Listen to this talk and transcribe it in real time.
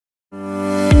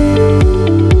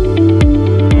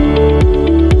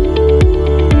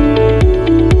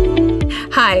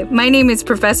My name is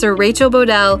Professor Rachel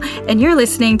Bodell, and you're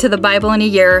listening to the Bible in a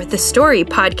Year, the Story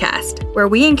podcast, where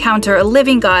we encounter a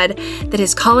living God that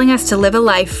is calling us to live a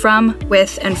life from,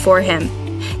 with, and for Him.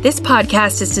 This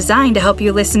podcast is designed to help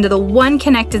you listen to the one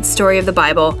connected story of the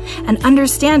Bible and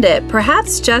understand it,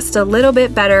 perhaps just a little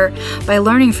bit better, by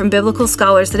learning from biblical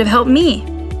scholars that have helped me.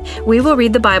 We will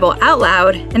read the Bible out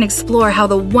loud and explore how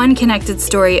the one connected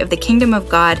story of the kingdom of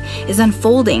God is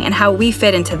unfolding and how we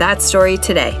fit into that story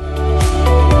today.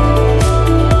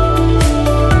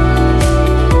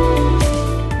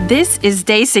 This is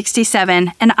day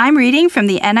 67, and I'm reading from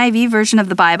the NIV version of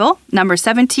the Bible, Numbers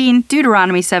 17,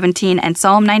 Deuteronomy 17, and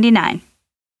Psalm 99.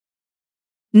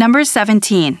 Numbers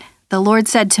 17. The Lord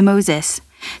said to Moses,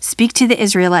 "Speak to the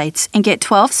Israelites and get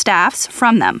 12 staffs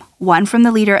from them, one from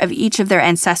the leader of each of their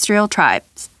ancestral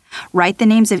tribes. Write the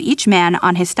names of each man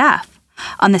on his staff.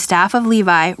 On the staff of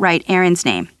Levi, write Aaron's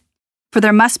name. For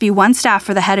there must be one staff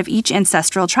for the head of each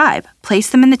ancestral tribe. Place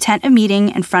them in the tent of meeting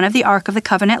in front of the ark of the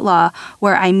covenant law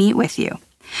where I meet with you.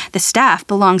 The staff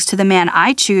belongs to the man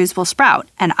I choose will sprout,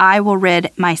 and I will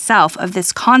rid myself of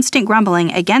this constant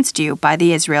grumbling against you by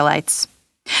the Israelites."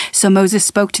 So Moses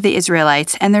spoke to the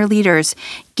Israelites, and their leaders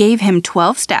gave him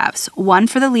 12 staffs, one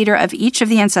for the leader of each of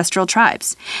the ancestral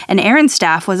tribes, and Aaron's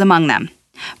staff was among them.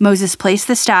 Moses placed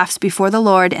the staffs before the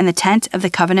Lord in the tent of the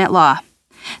covenant law.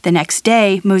 The next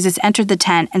day, Moses entered the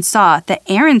tent and saw that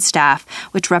Aaron's staff,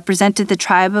 which represented the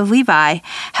tribe of Levi,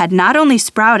 had not only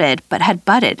sprouted, but had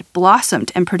budded,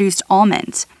 blossomed, and produced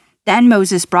almonds. Then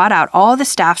Moses brought out all the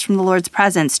staffs from the Lord's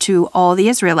presence to all the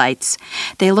Israelites.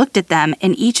 They looked at them,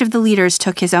 and each of the leaders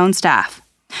took his own staff.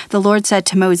 The Lord said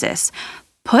to Moses,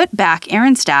 "Put back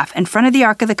Aaron's staff in front of the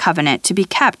Ark of the Covenant to be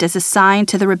kept as a sign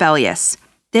to the rebellious.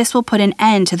 This will put an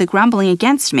end to the grumbling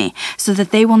against me, so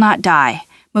that they will not die."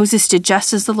 Moses did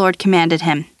just as the Lord commanded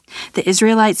him. The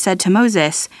Israelites said to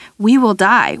Moses, "We will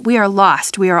die. We are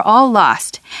lost. We are all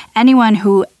lost. Anyone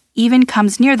who even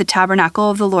comes near the tabernacle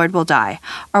of the Lord will die.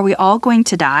 Are we all going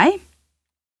to die?"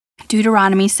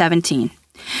 Deuteronomy 17.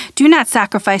 Do not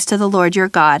sacrifice to the Lord your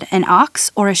God an ox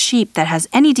or a sheep that has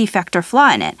any defect or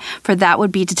flaw in it, for that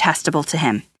would be detestable to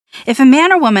him. If a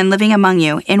man or woman living among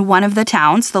you in one of the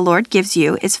towns the Lord gives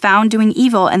you is found doing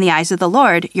evil in the eyes of the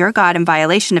Lord, your God, in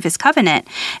violation of his covenant,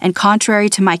 and contrary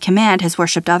to my command has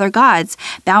worshipped other gods,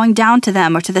 bowing down to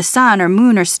them or to the sun or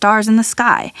moon or stars in the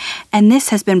sky, and this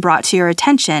has been brought to your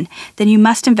attention, then you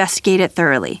must investigate it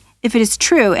thoroughly. If it is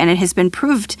true and it has been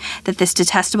proved that this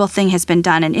detestable thing has been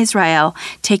done in Israel,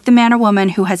 take the man or woman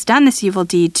who has done this evil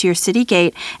deed to your city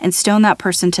gate and stone that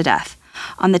person to death.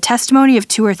 On the testimony of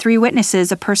 2 or 3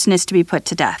 witnesses, a person is to be put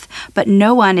to death, but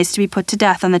no one is to be put to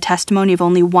death on the testimony of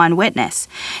only one witness.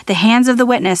 The hands of the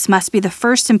witness must be the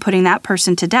first in putting that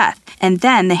person to death, and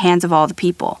then the hands of all the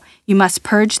people. You must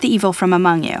purge the evil from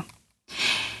among you.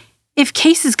 If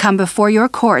cases come before your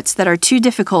courts that are too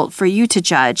difficult for you to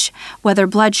judge, whether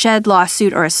bloodshed,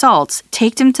 lawsuit, or assaults,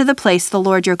 take them to the place the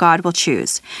Lord your God will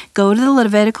choose. Go to the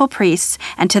Levitical priests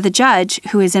and to the judge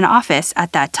who is in office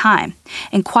at that time.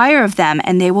 Inquire of them,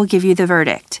 and they will give you the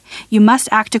verdict. You must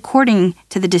act according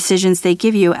to the decisions they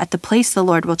give you at the place the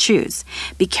Lord will choose.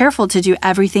 Be careful to do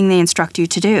everything they instruct you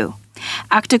to do.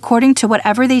 Act according to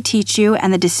whatever they teach you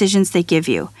and the decisions they give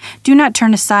you. Do not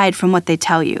turn aside from what they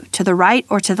tell you, to the right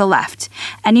or to the left.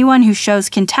 Anyone who shows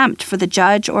contempt for the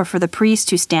judge or for the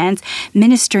priest who stands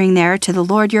ministering there to the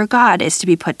Lord your God is to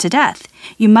be put to death.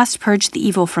 You must purge the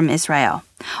evil from Israel.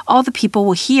 All the people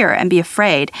will hear and be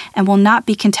afraid and will not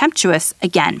be contemptuous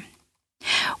again.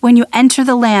 When you enter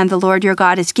the land the Lord your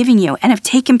God is giving you and have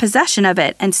taken possession of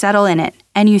it and settle in it,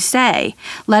 and you say,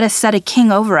 "Let us set a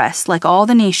king over us like all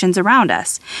the nations around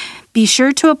us," be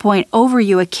sure to appoint over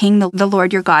you a king the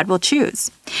Lord your God will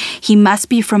choose. He must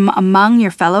be from among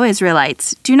your fellow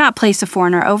Israelites. Do not place a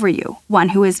foreigner over you, one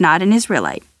who is not an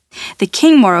Israelite. The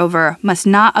king, moreover, must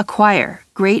not acquire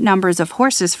great numbers of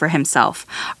horses for himself,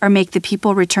 or make the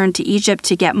people return to Egypt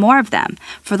to get more of them,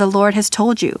 for the Lord has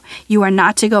told you, you are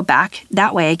not to go back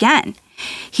that way again.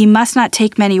 He must not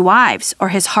take many wives, or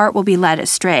his heart will be led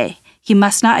astray. He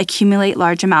must not accumulate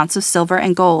large amounts of silver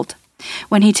and gold.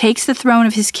 When he takes the throne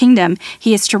of his kingdom,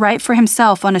 he is to write for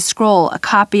himself on a scroll a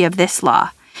copy of this law,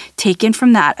 taken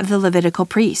from that of the Levitical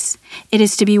priests. It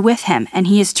is to be with him, and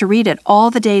he is to read it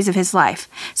all the days of his life,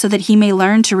 so that he may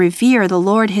learn to revere the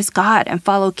Lord his God and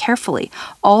follow carefully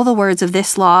all the words of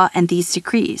this law and these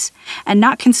decrees, and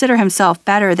not consider himself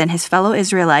better than his fellow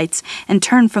Israelites and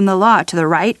turn from the law to the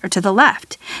right or to the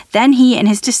left. Then he and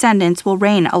his descendants will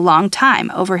reign a long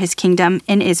time over his kingdom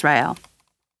in Israel.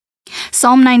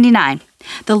 Psalm 99.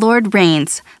 The Lord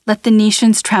reigns. Let the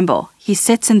nations tremble. He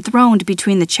sits enthroned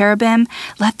between the cherubim.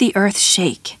 Let the earth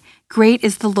shake. Great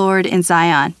is the Lord in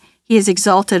Zion. He is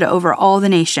exalted over all the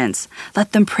nations.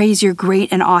 Let them praise your great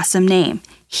and awesome name.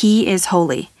 He is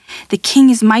holy. The King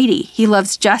is mighty. He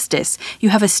loves justice. You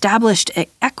have established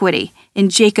equity. In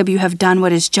Jacob you have done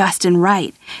what is just and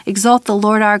right. Exalt the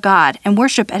Lord our God and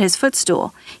worship at his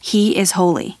footstool. He is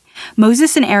holy.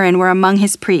 Moses and Aaron were among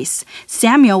his priests.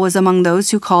 Samuel was among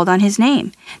those who called on his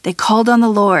name. They called on the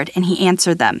Lord, and he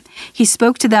answered them. He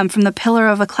spoke to them from the pillar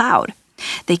of a cloud.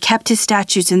 They kept his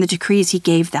statutes and the decrees he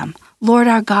gave them. Lord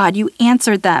our God, you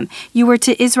answered them. You were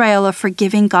to Israel a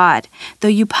forgiving God, though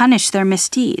you punished their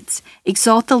misdeeds.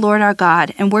 Exalt the Lord our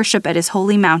God and worship at his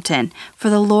holy mountain, for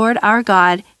the Lord our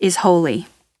God is holy.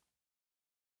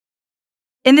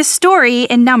 In this story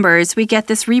in Numbers, we get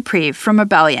this reprieve from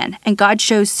rebellion, and God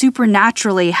shows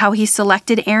supernaturally how he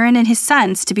selected Aaron and his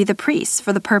sons to be the priests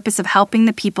for the purpose of helping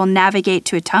the people navigate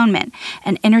to atonement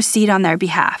and intercede on their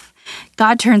behalf.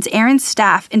 God turns Aaron's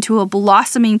staff into a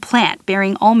blossoming plant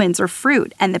bearing almonds or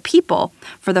fruit, and the people,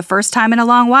 for the first time in a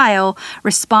long while,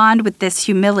 respond with this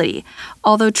humility,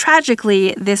 although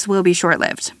tragically, this will be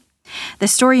short-lived. The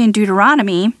story in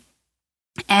Deuteronomy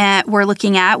we're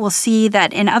looking at, we'll see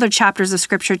that in other chapters of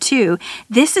Scripture too,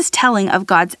 this is telling of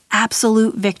God's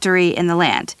absolute victory in the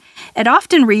land. It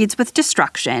often reads with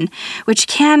destruction, which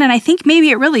can, and I think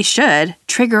maybe it really should,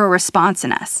 trigger a response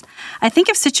in us. I think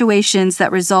of situations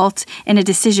that result in a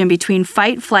decision between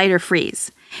fight, flight, or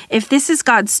freeze. If this is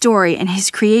God's story and his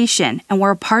creation, and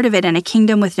we're a part of it in a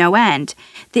kingdom with no end,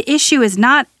 the issue is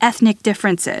not ethnic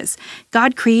differences.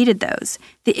 God created those.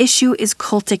 The issue is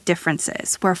cultic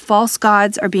differences, where false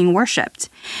gods are being worshipped.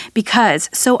 Because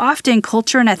so often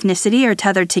culture and ethnicity are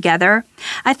tethered together,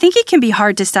 I think it can be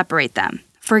hard to separate them.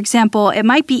 For example, it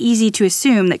might be easy to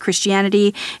assume that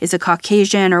Christianity is a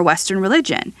Caucasian or Western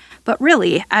religion. But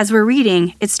really, as we're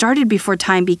reading, it started before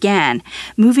time began,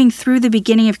 moving through the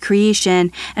beginning of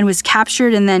creation and was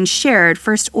captured and then shared,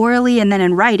 first orally and then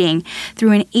in writing,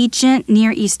 through an ancient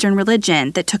Near Eastern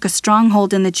religion that took a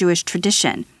stronghold in the Jewish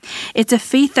tradition. It's a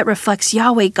faith that reflects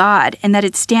Yahweh God and that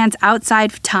it stands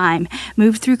outside of time,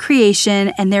 moved through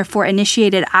creation, and therefore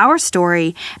initiated our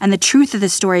story, and the truth of the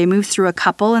story moved through a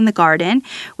couple in the garden,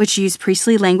 which used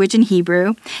priestly language in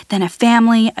Hebrew, then a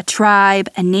family, a tribe,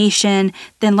 a nation,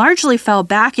 then largely fell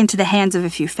back into the hands of a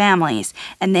few families,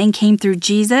 and then came through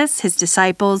Jesus, his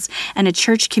disciples, and a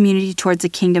church community towards a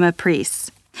kingdom of priests.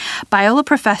 Biola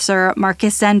professor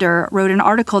Marcus Zender wrote an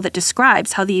article that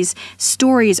describes how these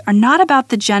stories are not about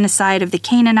the genocide of the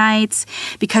Canaanites,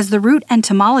 because the root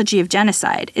etymology of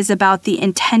genocide is about the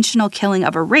intentional killing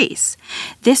of a race.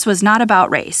 This was not about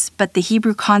race, but the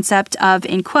Hebrew concept of,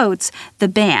 in quotes, the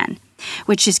ban,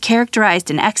 which is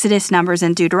characterized in Exodus, Numbers,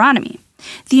 and Deuteronomy.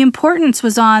 The importance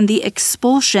was on the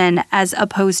expulsion as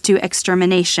opposed to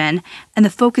extermination, and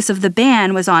the focus of the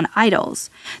ban was on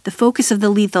idols. The focus of the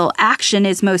lethal action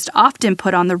is most often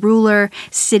put on the ruler,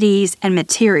 cities, and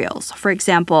materials. For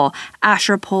example,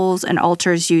 Asherah poles and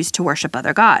altars used to worship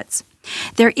other gods.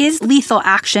 There is lethal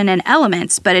action and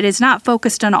elements, but it is not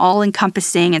focused on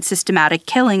all-encompassing and systematic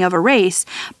killing of a race,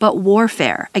 but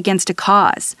warfare against a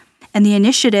cause. And the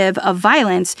initiative of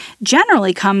violence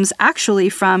generally comes actually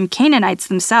from Canaanites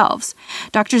themselves.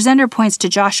 Dr. Zender points to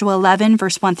Joshua 11,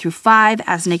 verse 1 through 5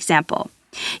 as an example.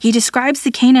 He describes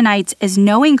the Canaanites as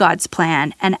knowing God's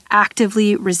plan and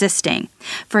actively resisting.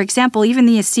 For example, even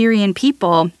the Assyrian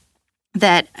people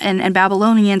and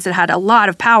Babylonians that had a lot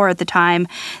of power at the time,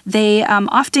 they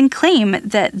often claim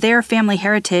that their family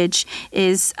heritage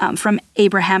is from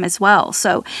Abraham as well.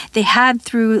 So they had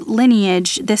through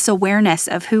lineage this awareness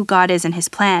of who God is and his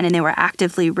plan, and they were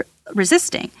actively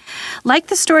resisting. Like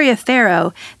the story of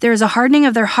Pharaoh, there is a hardening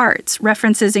of their hearts.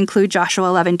 References include Joshua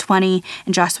 11:20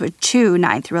 and Joshua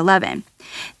 2:9 through 11.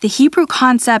 The Hebrew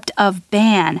concept of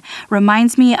ban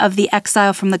reminds me of the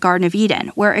exile from the Garden of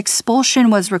Eden, where expulsion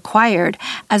was required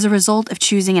as a result of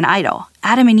choosing an idol.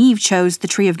 Adam and Eve chose the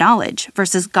tree of knowledge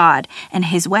versus God and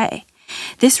his way.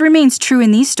 This remains true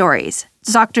in these stories.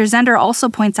 Dr. Zender also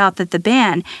points out that the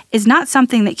ban is not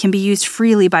something that can be used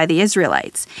freely by the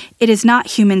Israelites. It is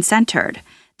not human-centered.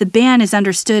 The ban is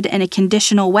understood in a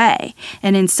conditional way,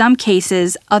 and in some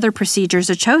cases, other procedures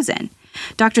are chosen.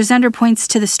 Dr. Zender points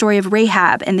to the story of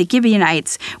Rahab and the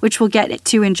Gibeonites, which we'll get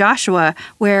to in Joshua,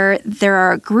 where there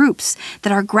are groups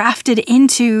that are grafted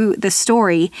into the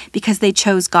story because they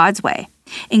chose God's way.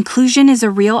 Inclusion is a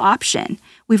real option.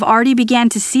 We've already began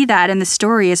to see that in the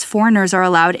story as foreigners are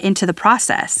allowed into the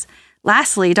process.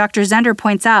 Lastly, Dr. Zender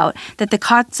points out that the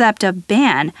concept of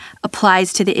ban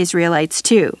applies to the Israelites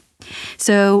too.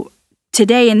 So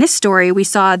today in this story, we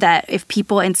saw that if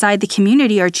people inside the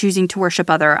community are choosing to worship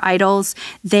other idols,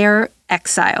 they're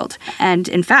exiled and,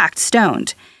 in fact,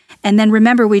 stoned. And then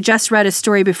remember, we just read a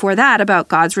story before that about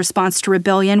God's response to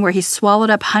rebellion, where he swallowed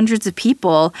up hundreds of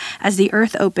people as the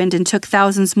earth opened and took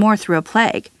thousands more through a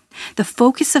plague. The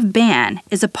focus of Ban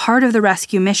is a part of the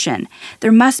rescue mission.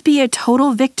 There must be a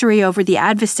total victory over the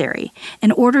adversary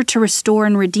in order to restore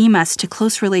and redeem us to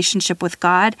close relationship with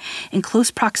God, in close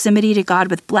proximity to God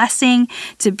with blessing,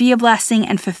 to be a blessing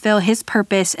and fulfill his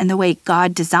purpose in the way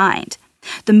God designed.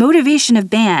 The motivation of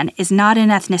Ban is not in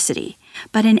ethnicity,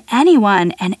 but in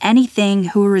anyone and anything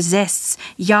who resists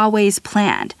Yahweh's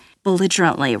plan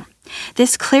belligerently.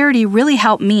 This clarity really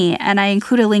helped me, and I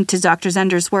include a link to Dr.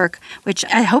 Zender's work, which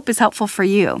I hope is helpful for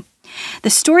you. The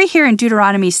story here in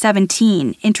Deuteronomy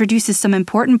 17 introduces some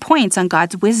important points on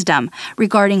God's wisdom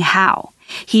regarding how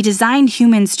he designed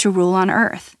humans to rule on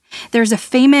earth. There's a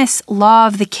famous Law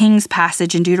of the Kings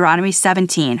passage in Deuteronomy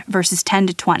 17, verses 10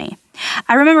 to 20.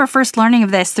 I remember first learning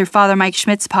of this through Father Mike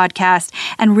Schmidt's podcast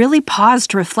and really paused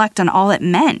to reflect on all it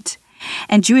meant.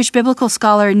 And Jewish biblical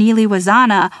scholar Neely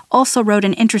Wazana also wrote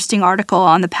an interesting article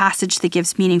on the passage that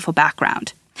gives meaningful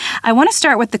background. I want to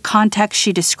start with the context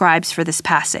she describes for this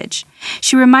passage.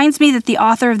 She reminds me that the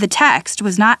author of the text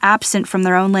was not absent from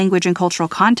their own language and cultural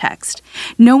context.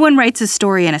 No one writes a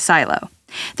story in a silo.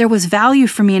 There was value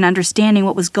for me in understanding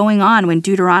what was going on when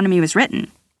Deuteronomy was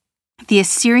written. The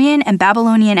Assyrian and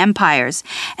Babylonian empires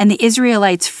and the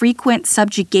Israelites' frequent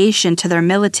subjugation to their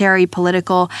military,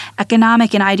 political,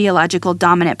 economic, and ideological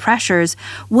dominant pressures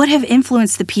would have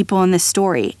influenced the people in this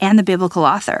story and the biblical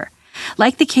author.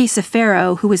 Like the case of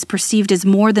Pharaoh, who was perceived as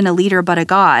more than a leader but a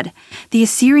god, the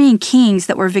Assyrian kings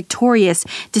that were victorious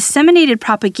disseminated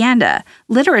propaganda,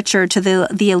 literature to the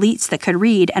elites that could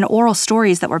read, and oral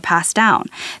stories that were passed down,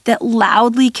 that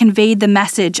loudly conveyed the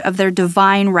message of their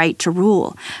divine right to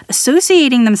rule,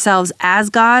 associating themselves as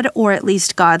God or at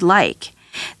least God-like.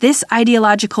 This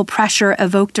ideological pressure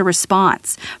evoked a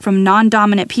response from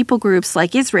non-dominant people groups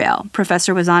like Israel,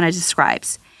 Professor Wazana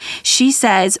describes. She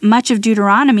says much of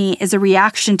Deuteronomy is a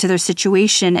reaction to their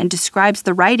situation and describes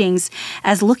the writings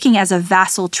as looking as a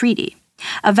vassal treaty.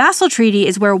 A vassal treaty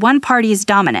is where one party is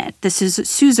dominant, this is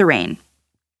suzerain,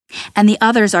 and the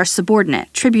others are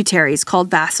subordinate, tributaries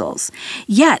called vassals.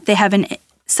 Yet they have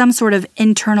some sort of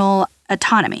internal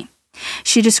autonomy.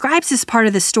 She describes this part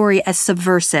of the story as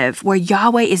subversive, where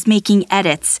Yahweh is making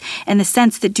edits in the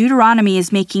sense that Deuteronomy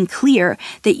is making clear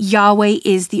that Yahweh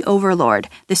is the overlord,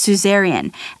 the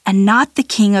suzerain, and not the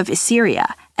king of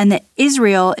Assyria, and that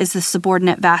Israel is the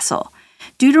subordinate vassal.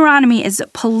 Deuteronomy is a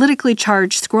politically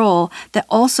charged scroll that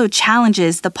also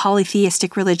challenges the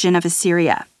polytheistic religion of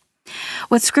Assyria.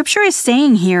 What Scripture is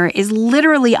saying here is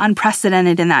literally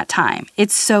unprecedented in that time.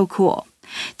 It's so cool.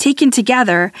 Taken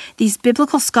together, these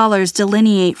biblical scholars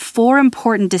delineate 4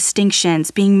 important distinctions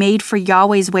being made for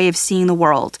Yahweh's way of seeing the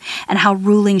world and how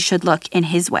ruling should look in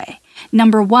his way.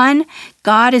 Number 1,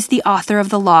 God is the author of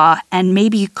the law, and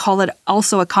maybe you call it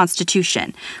also a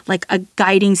constitution, like a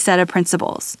guiding set of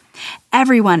principles.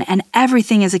 Everyone and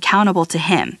everything is accountable to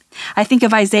him. I think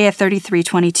of Isaiah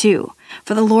 33:22.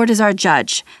 For the Lord is our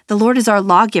judge, the Lord is our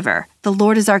lawgiver, the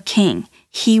Lord is our king.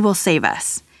 He will save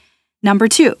us. Number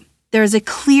 2, there is a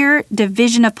clear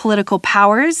division of political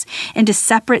powers into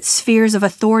separate spheres of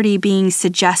authority being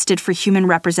suggested for human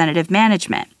representative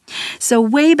management. So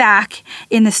way back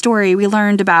in the story, we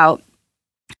learned about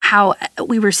how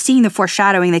we were seeing the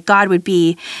foreshadowing that God would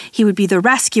be, he would be the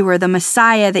rescuer, the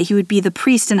Messiah, that he would be the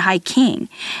priest and high king.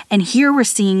 And here we're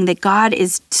seeing that God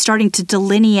is starting to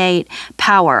delineate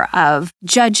power of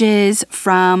judges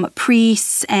from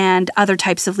priests and other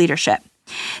types of leadership.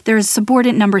 There is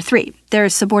number 3. There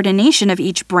is subordination of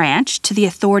each branch to the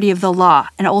authority of the law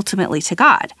and ultimately to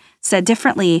God. Said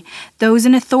differently, those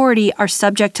in authority are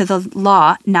subject to the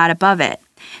law, not above it.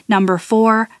 Number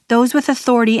 4, those with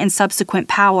authority and subsequent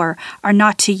power are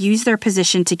not to use their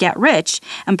position to get rich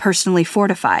and personally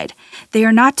fortified. They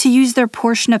are not to use their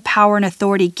portion of power and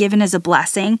authority given as a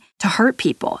blessing to hurt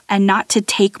people and not to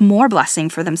take more blessing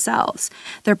for themselves.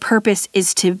 Their purpose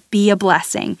is to be a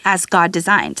blessing as God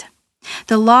designed.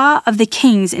 The law of the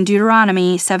kings in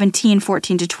Deuteronomy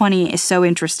 17:14-20 is so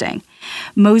interesting.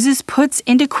 Moses puts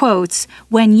into quotes,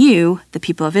 when you, the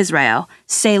people of Israel,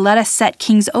 say, let us set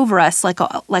kings over us like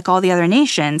all the other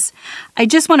nations. I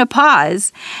just want to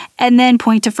pause and then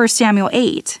point to 1 Samuel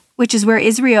 8, which is where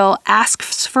Israel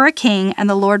asks for a king and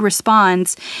the Lord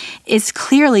responds, is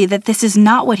clearly that this is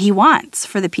not what he wants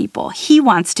for the people. He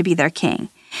wants to be their king.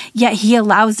 Yet he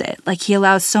allows it, like he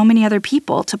allows so many other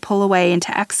people to pull away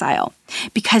into exile,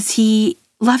 because he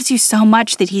loves you so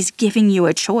much that he's giving you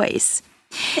a choice.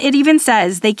 It even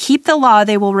says they keep the law,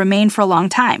 they will remain for a long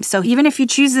time. So even if you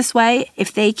choose this way,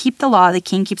 if they keep the law, the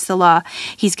king keeps the law,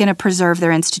 he's going to preserve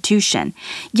their institution.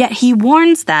 Yet he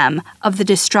warns them of the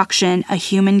destruction a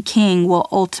human king will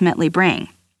ultimately bring.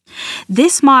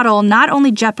 This model not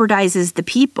only jeopardizes the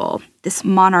people, this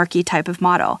monarchy type of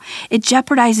model, it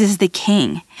jeopardizes the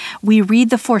king. We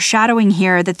read the foreshadowing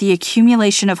here that the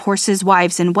accumulation of horses,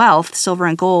 wives, and wealth, silver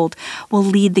and gold, will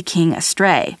lead the king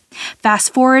astray.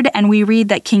 Fast forward, and we read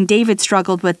that King David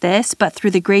struggled with this, but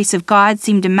through the grace of God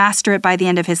seemed to master it by the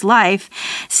end of his life,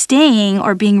 staying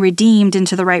or being redeemed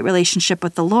into the right relationship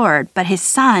with the Lord. But his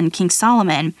son, King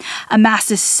Solomon,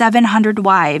 amasses 700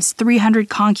 wives, 300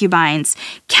 concubines,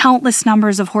 countless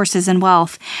numbers of horses and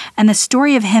wealth, and the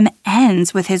story of him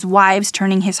ends with his wives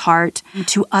turning his heart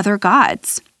to other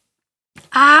gods.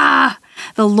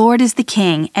 The Lord is the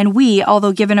king, and we,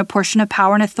 although given a portion of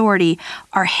power and authority,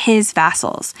 are his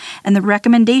vassals. And the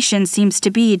recommendation seems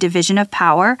to be division of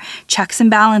power, checks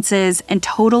and balances, and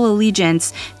total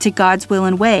allegiance to God's will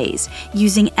and ways,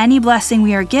 using any blessing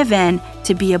we are given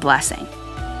to be a blessing.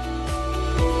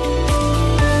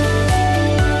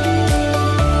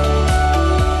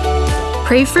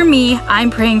 Pray for me, I'm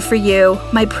praying for you.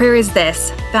 My prayer is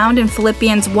this, found in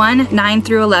Philippians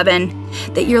 1:9-11,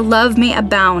 that your love may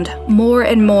abound more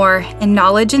and more in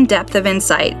knowledge and depth of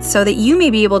insight, so that you may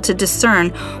be able to discern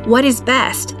what is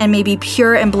best and may be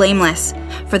pure and blameless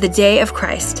for the day of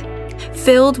Christ,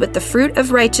 filled with the fruit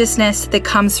of righteousness that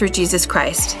comes through Jesus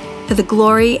Christ, to the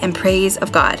glory and praise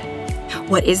of God.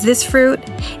 What is this fruit?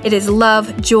 It is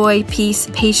love, joy, peace,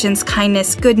 patience,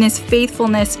 kindness, goodness,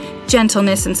 faithfulness,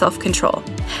 gentleness, and self-control.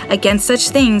 Against such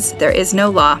things there is no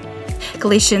law.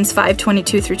 Galatians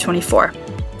 5:22-24.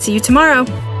 See you tomorrow.